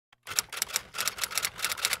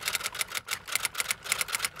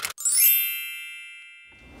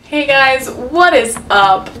Hey guys, what is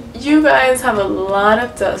up? You guys have a lot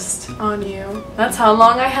of dust on you. That's how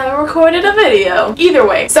long I haven't recorded a video. Either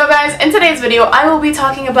way. So guys, in today's video, I will be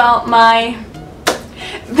talking about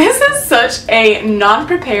this is such a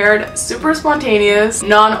non-prepared, super spontaneous,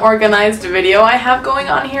 non-organized video I have going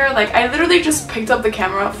on here. Like, I literally just picked up the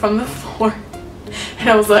camera from the floor and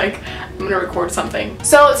I was like, I'm gonna record something.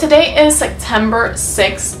 So today is September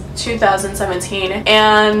 6th, 2017,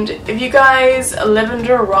 and if you guys live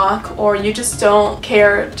under a rock or you just don't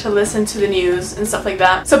care to listen to the news and stuff like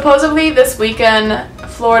that, supposedly this weekend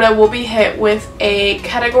Florida will be hit with a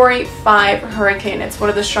Category 5 hurricane. It's one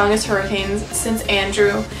of the strongest hurricanes since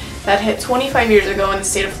Andrew that hit 25 years ago in the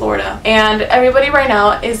state of Florida. And everybody right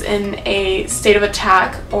now is in a state of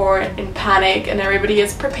attack or in panic, and everybody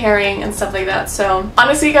is preparing and stuff like that. So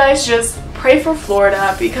honestly guys, just pray for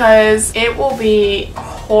Florida because it will be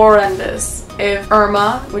horrendous if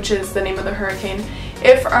Irma, which is the name of the hurricane,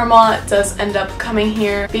 if Irma does end up coming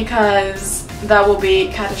here, because that will be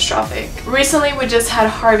catastrophic. Recently we just had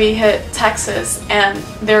Harvey hit Texas and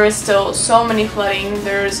there is still so many flooding,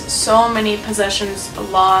 there's so many possessions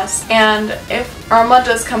lost, and if Irma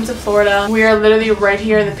does come to Florida, we are literally right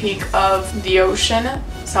here in the peak of the ocean.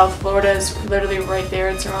 South Florida is literally right there,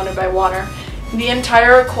 it's surrounded by water. The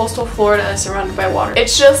entire coastal Florida is surrounded by water.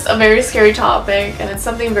 It's just a very scary topic, and it's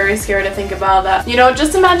something very scary to think about. That, you know,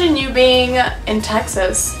 just imagine you being in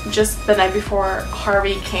Texas just the night before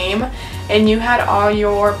Harvey came, and you had all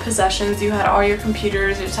your possessions, you had all your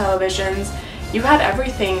computers, your televisions, you had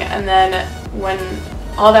everything, and then when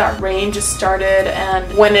all that rain just started,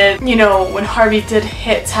 and when Harvey did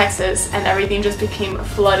hit Texas and everything just became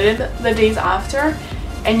flooded the days after,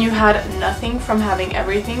 and you had nothing from having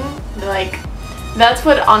everything, like, that's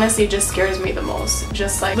what honestly just scares me the most.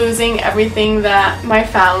 Just like losing everything that my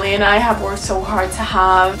family and I have worked so hard to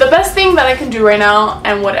have. The best thing that I can do right now,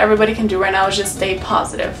 and what everybody can do right now, is just stay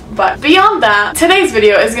positive. But beyond that, today's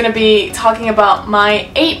video is going to be talking about my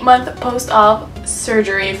 8-month post-op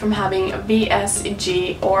surgery from having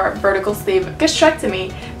VSG, or vertical sleeve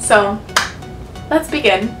gastrectomy. So let's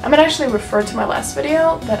begin. I'm gonna actually refer to my last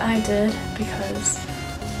video that I did because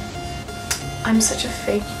I'm such a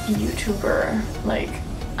fake YouTuber. Like,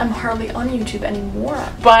 I'm hardly on YouTube anymore.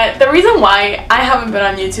 But the reason why I haven't been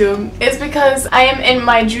on YouTube is because I am in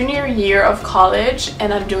my junior year of college,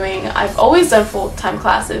 and I've always done full-time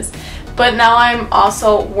classes, but now I'm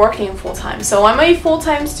also working full-time. So I'm a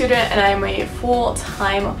full-time student and I'm a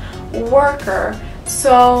full-time worker.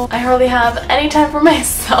 So I hardly have any time for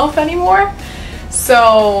myself anymore.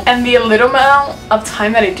 So, and the little amount of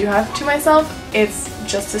time that I do have to myself, it's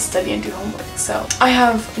just to study and do homework. So I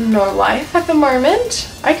have no life at the moment.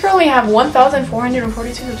 I currently have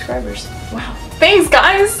 1,442 subscribers. Wow. Thanks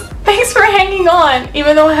guys! Thanks for hanging on,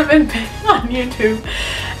 even though I haven't been on YouTube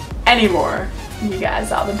anymore. You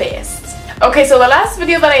guys are the best. Okay, so the last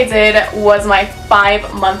video that I did was my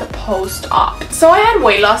 5-month post-op. So I had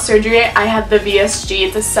weight loss surgery. I had the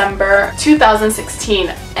VSG December 2016,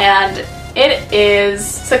 and it is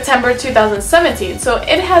September 2017, so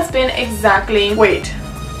it has been exactly, wait,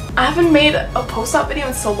 I haven't made a post-op video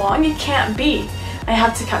in so long, it can't be. I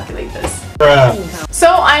have to calculate this. So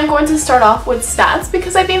I'm going to start off with stats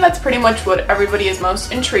because I think that's pretty much what everybody is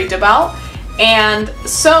most intrigued about. And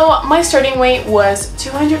so my starting weight was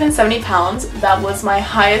 270 pounds. That was my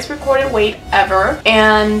highest recorded weight ever.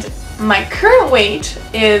 And my current weight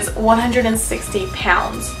is 160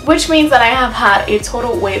 pounds, which means that I have had a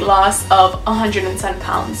total weight loss of 110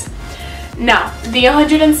 pounds. Now, the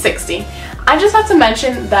 160, I just have to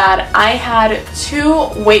mention that I had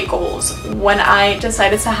 2 weight goals when I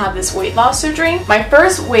decided to have this weight loss surgery. My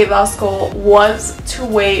first weight loss goal was to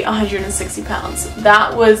weigh 160 pounds.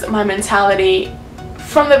 That was my mentality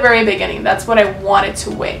from the very beginning. That's what I wanted to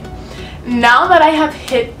weigh. Now that I have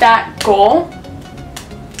hit that goal,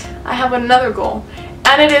 I have another goal,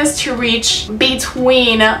 and it is to reach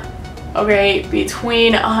between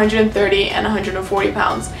 130 and 140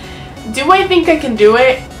 pounds. Do I think I can do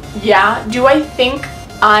it? Yeah. Do I think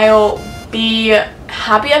I'll be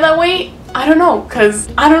happy at that weight? I don't know,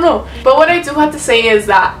 But what I do have to say is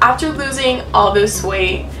that after losing all this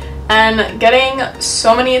weight and getting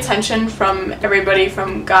so many attention from everybody,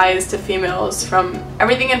 from guys to females, from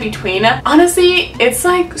everything in between, honestly, it's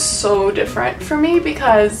like so different for me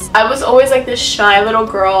because I was always like this shy little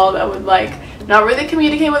girl that would like not really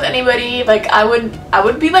communicate with anybody. Like I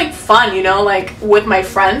would be like fun, you know, like with my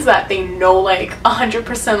friends that they know like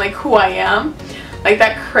 100% like who I am, like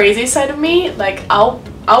that crazy side of me. Like I'll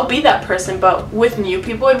be that person, but with new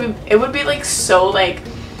people it would be like so like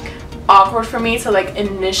awkward for me to like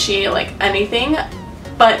initiate like anything.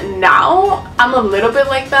 But now I'm a little bit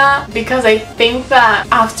like that because I think that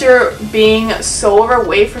after being so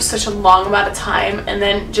overweight for such a long amount of time and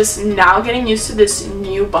then just now getting used to this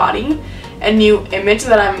new body and new image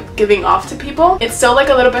that I'm giving off to people, it's still like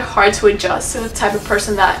a little bit hard to adjust to the type of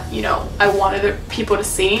person that, you know, I want other people to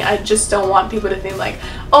see. I just don't want people to think like,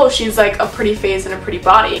 oh, she's like a pretty face and a pretty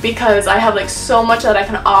body, because I have like so much that I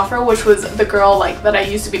can offer, which was the girl like that I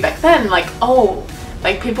used to be back then. Like, oh,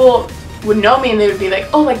 like people would know me and they would be like,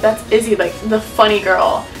 oh, like that's Izzy, like the funny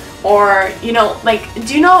girl. Or, you know, like,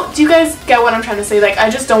 do you guys get what I'm trying to say? Like,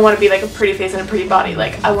 I just don't want to be like a pretty face and a pretty body.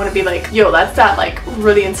 Like, I want to be like, yo, that's that like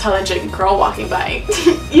really intelligent girl walking by.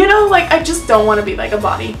 You know, like, I just don't want to be like a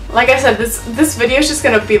body. Like I said, this video is just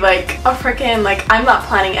gonna be like a freaking, like, I'm not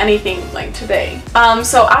planning anything like today.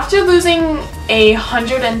 So after losing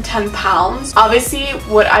 110 pounds, obviously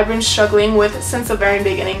what I've been struggling with since the very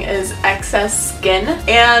beginning is excess skin,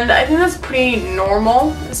 and I think that's pretty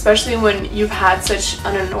normal, especially when you've had such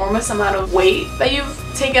an enormous amount of weight that you've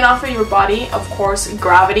taken off of your body. Of course,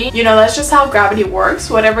 gravity, you know, that's just how gravity works.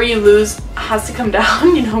 Whatever you lose has to come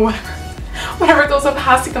down, you know, whatever goes up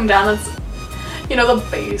has to come down. That's, you know, the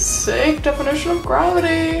basic definition of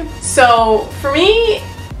gravity. So for me,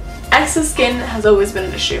 excess skin has always been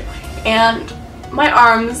an issue, and my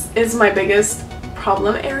arms is my biggest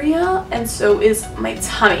problem area, and so is my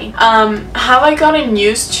tummy. Have I gotten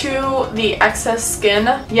used to the excess skin?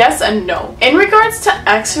 Yes and no. In regards to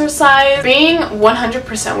exercise, being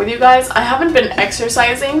 100% with you guys, I haven't been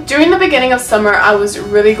exercising. During the beginning of summer, I was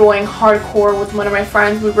really going hardcore with one of my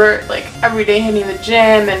friends. We were like every day hitting the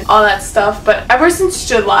gym and all that stuff, but ever since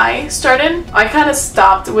July started, I kind of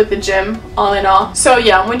stopped with the gym, all in all. So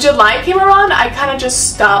yeah, when July came around, I kind of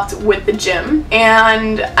just stopped with the gym,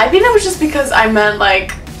 and I think that was just because I met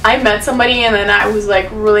somebody and then I was like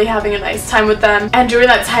really having a nice time with them, and during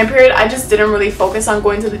that time period I just didn't really focus on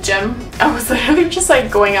going to the gym. I was literally just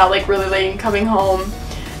like going out like really late and coming home,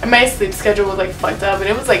 and my sleep schedule was like fucked up, and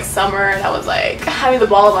it was like summer and I was like having the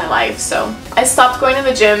ball of my life. So I stopped going to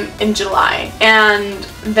the gym in July, and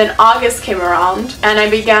then August came around and I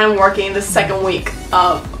began working the second week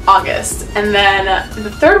of August, and then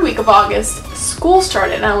the third week of August school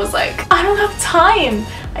started, and I was like, I don't have time.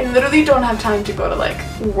 I literally don't have time to go to like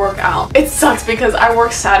work out. It sucks because I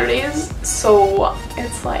work Saturdays, so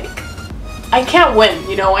it's like I can't win,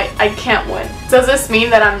 you know, I can't win. Does this mean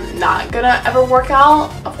that I'm not gonna ever work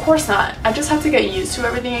out? Of course not. I just have to get used to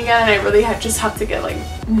everything again, and I really just have to get like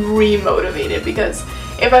re-motivated, because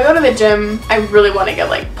if I go to the gym, I really want to get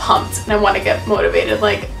like pumped and I want to get motivated.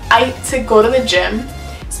 Like to go to the gym,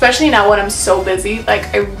 especially now when I'm so busy,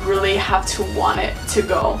 like I really have to want it to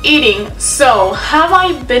go. Eating. So have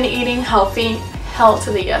I been eating healthy? Hell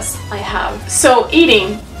to the yes, I have. So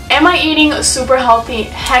eating. Am I eating super healthy?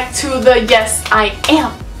 Heck to the yes, I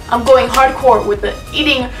am. I'm going hardcore with the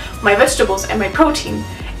eating my vegetables and my protein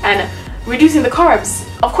and reducing the carbs.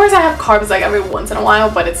 Of course I have carbs like every once in a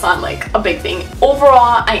while, but it's not like a big thing.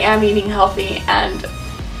 Overall, I am eating healthy, and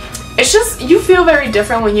it's just, you feel very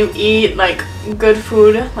different when you eat like good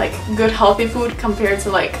food, like good healthy food, compared to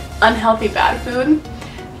like unhealthy bad food.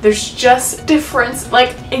 There's just difference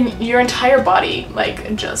like in your entire body,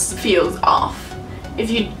 like just feels off if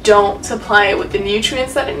you don't supply it with the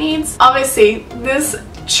nutrients that it needs. Obviously, this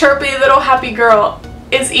chirpy little happy girl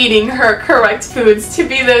is eating her correct foods to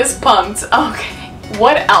be this pumped. Okay,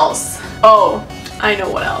 what else? Oh, I know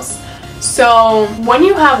what else. So when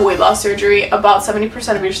you have weight loss surgery, about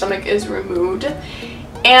 70% of your stomach is removed,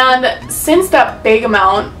 and since that big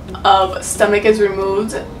amount of stomach is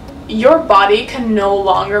removed, your body can no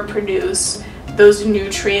longer produce those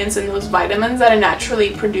nutrients and those vitamins that it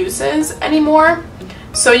naturally produces anymore.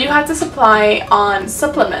 So you have to supply on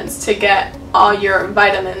supplements to get all your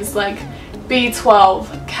vitamins like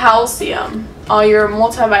B12, calcium, all your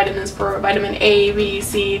multivitamins for vitamin A, B,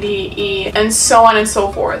 C, D, E, and so on and so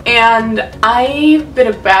forth. And I've been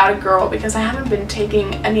a bad girl because I haven't been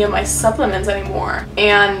taking any of my supplements anymore.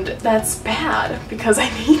 And that's bad because I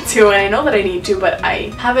need to, and I know that I need to, but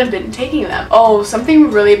I haven't been taking them. Oh,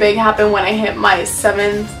 something really big happened when I hit my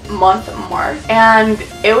 7th month mark. And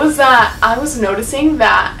it was that I was noticing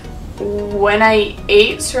that when I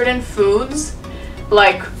ate certain foods,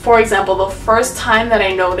 like, for example, the first time that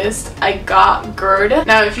I noticed I got GERD.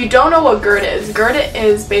 Now, if you don't know what GERD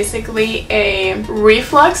is basically a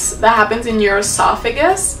reflux that happens in your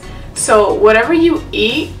esophagus. So whatever you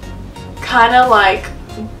eat kind of like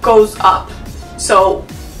goes up. So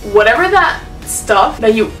whatever that stuff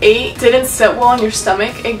that you ate didn't sit well in your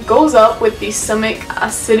stomach, it goes up with the stomach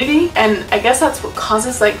acidity, and I guess that's what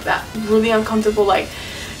causes like that really uncomfortable like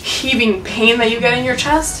heaving pain that you get in your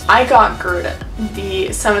chest. I got GERD the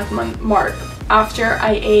 7th month mark after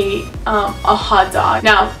I ate a hot dog.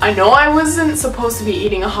 Now, I know I wasn't supposed to be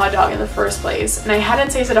eating a hot dog in the first place, and I hadn't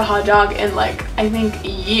tasted a hot dog in like, I think,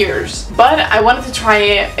 years. But I wanted to try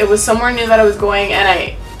it. It was somewhere new that I was going, and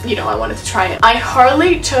I wanted to try it. I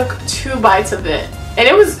hardly took 2 bites of it, and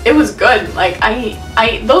it was good. Like,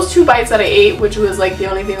 I those 2 bites that I ate, which was like the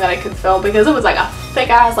only thing that I could fill, because it was like a thick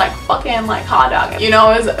ass, like, fucking like hot dog. You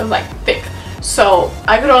know, it was like thick. So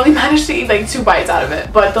I could only manage to eat like 2 bites out of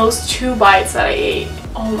it. But those 2 bites that I ate,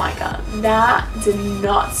 oh my god, that did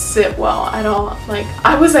not sit well at all. Like,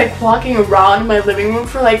 I was like walking around my living room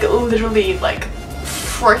for like literally like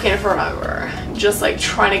freaking forever, just like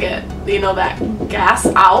trying to get, you know, that gas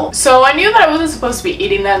out. So I knew that I wasn't supposed to be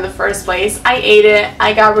eating that in the first place. I ate it.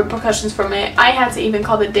 I got repercussions from it. I had to even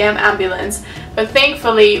call the damn ambulance. But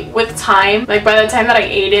thankfully, with time, like by the time that I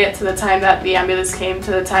ate it to the time that the ambulance came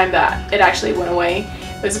to the time that it actually went away,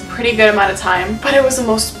 it was a pretty good amount of time. But it was the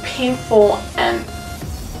most painful, and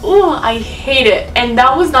ooh, I hate it. And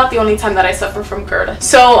that was not the only time that I suffered from GERD.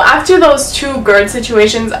 So after those 2 GERD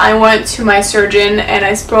situations, I went to my surgeon and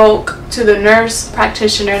I spoke to the nurse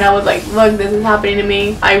practitioner, and I was like, look, this is happening to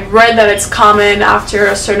me. I read that it's common after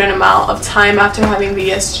a certain amount of time after having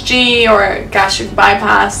VSG or gastric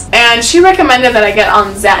bypass, and she recommended that I get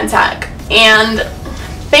on Zantac. And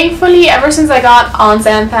thankfully, ever since I got on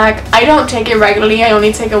Zantac, I don't take it regularly. I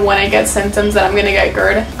only take it when I get symptoms that I'm gonna get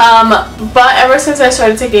GERD. But ever since I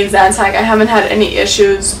started taking Zantac, I haven't had any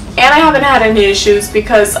issues. And I haven't had any issues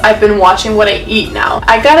because I've been watching what I eat now.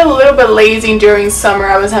 I got a little bit lazy during summer.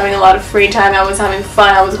 I was having a lot of free time. I was having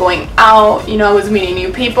fun. I was going out. You know, I was meeting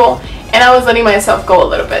new people. And I was letting myself go a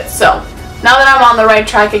little bit. So now that I'm on the right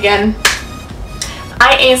track again,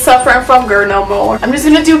 I ain't suffering from GERD no more. I'm just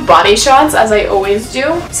gonna do body shots as I always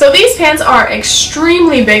do. So these pants are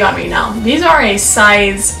extremely big on me now. These are a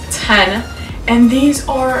size 10, and these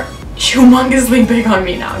are humongously big on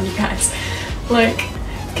me now, you guys. Like,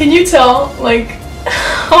 can you tell, like,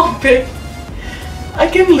 how big? I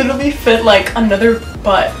can literally fit like another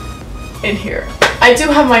butt in here. I do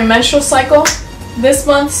have my menstrual cycle this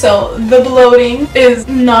month, so the bloating is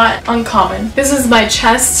not uncommon. This is my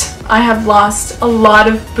chest. I have lost a lot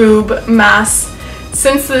of boob mass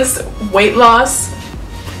since this weight loss.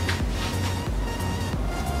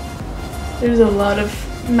 There's a lot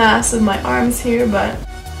of mass in my arms here, but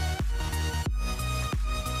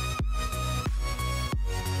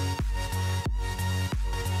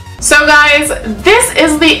so guys, this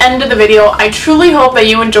is the end of the video. I truly hope that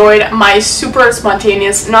you enjoyed my super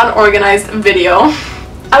spontaneous, non-organized video.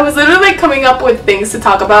 I was literally coming up with things to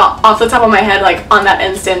talk about off the top of my head, like on that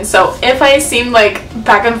instant. So if I seem like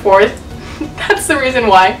back and forth, that's the reason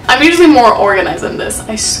why. I'm usually more organized than this,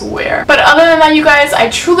 I swear. But other than that, you guys, I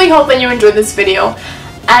truly hope that you enjoyed this video.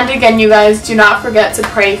 And again, you guys, do not forget to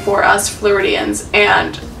pray for us Floridians.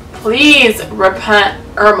 And please repent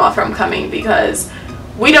Irma from coming, because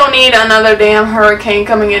we don't need another damn hurricane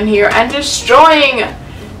coming in here and destroying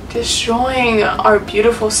our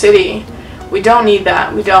beautiful city. We don't need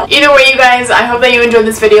that. We don't. Either way, you guys, I hope that you enjoyed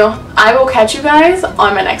this video. I will catch you guys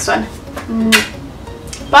on my next one.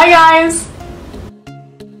 Bye, guys.